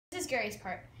scariest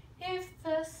part. If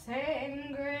the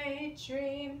same great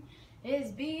dream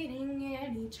is beating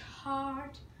in each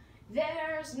heart,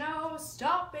 there's no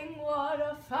stopping what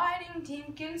a fighting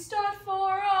team can start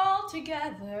for all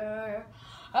together.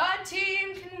 A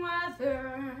team can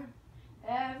weather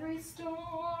every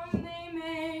storm they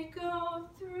may go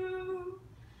through.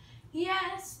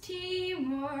 Yes,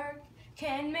 teamwork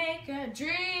can make a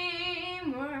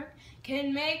dream work,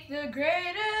 can make the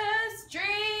greatest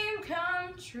dream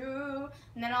come true.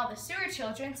 And then all the sewer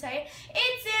children say,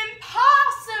 it's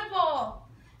impossible!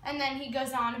 And then he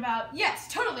goes on about,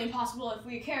 yes, totally impossible if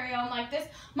we carry on like this.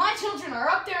 My children are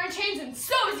up there in chains and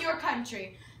so is your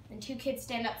country. And two kids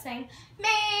stand up saying,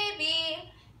 maybe,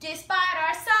 despite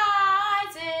our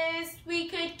sizes, we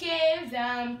could give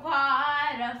them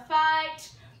quite a fight.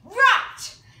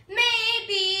 Right!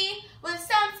 Maybe, with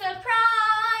some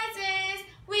surprises,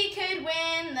 we could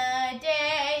win the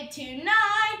day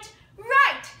tonight.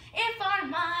 Right! If our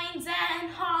minds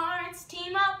and hearts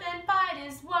team up and fight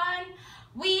as one,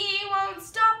 we won't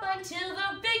stop until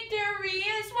the victory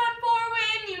is won. For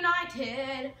when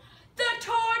united, the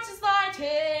torch is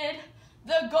lighted,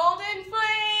 the golden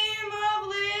flame of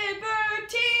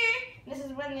liberty. This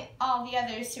is when all the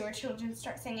other sewer children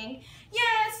start singing.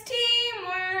 Yes,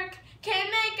 teamwork can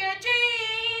make a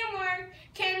dream work,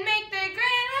 can make the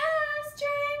greatest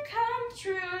dream come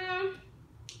true.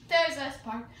 There's a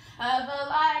spark of a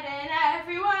light in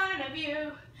every one of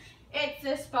you. It's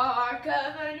the spark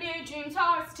of a new dream's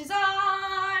heart's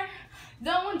desire.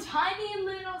 Though one tiny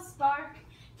little spark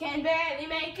can barely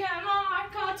make a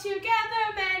mark, all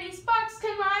together many sparks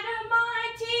can light a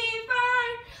mighty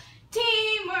fire.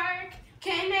 Teamwork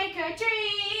can make a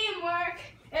dream work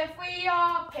if we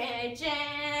all pitch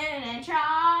in and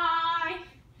try.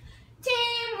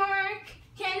 Teamwork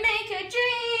can make a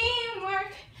dream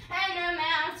work, and a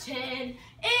mountain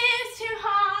is too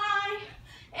high.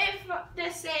 If the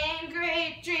same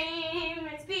great dream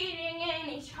is beating in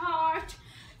each heart,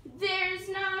 there's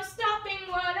no stopping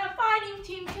what a fighting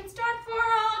team can start for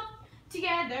all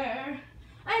together.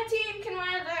 A team can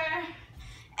weather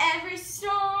every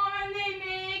storm they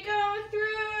may go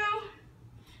through.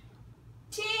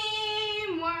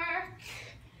 Teamwork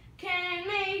can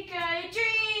make a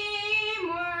dream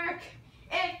work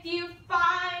if you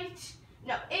fight.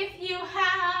 No, if you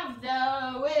have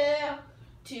the will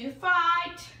to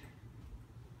fight.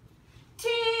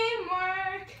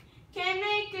 Teamwork can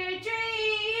make a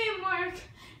dream work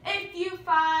if you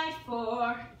fight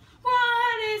for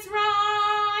what is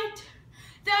right.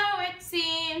 Though it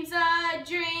seems a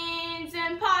dream's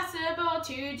impossible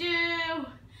to do,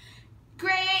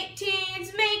 great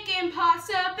teams make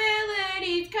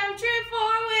impossibilities come true.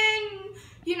 For when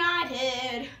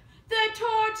united, the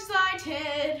torch is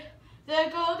lighted, the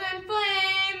golden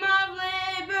flame of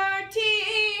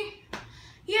liberty.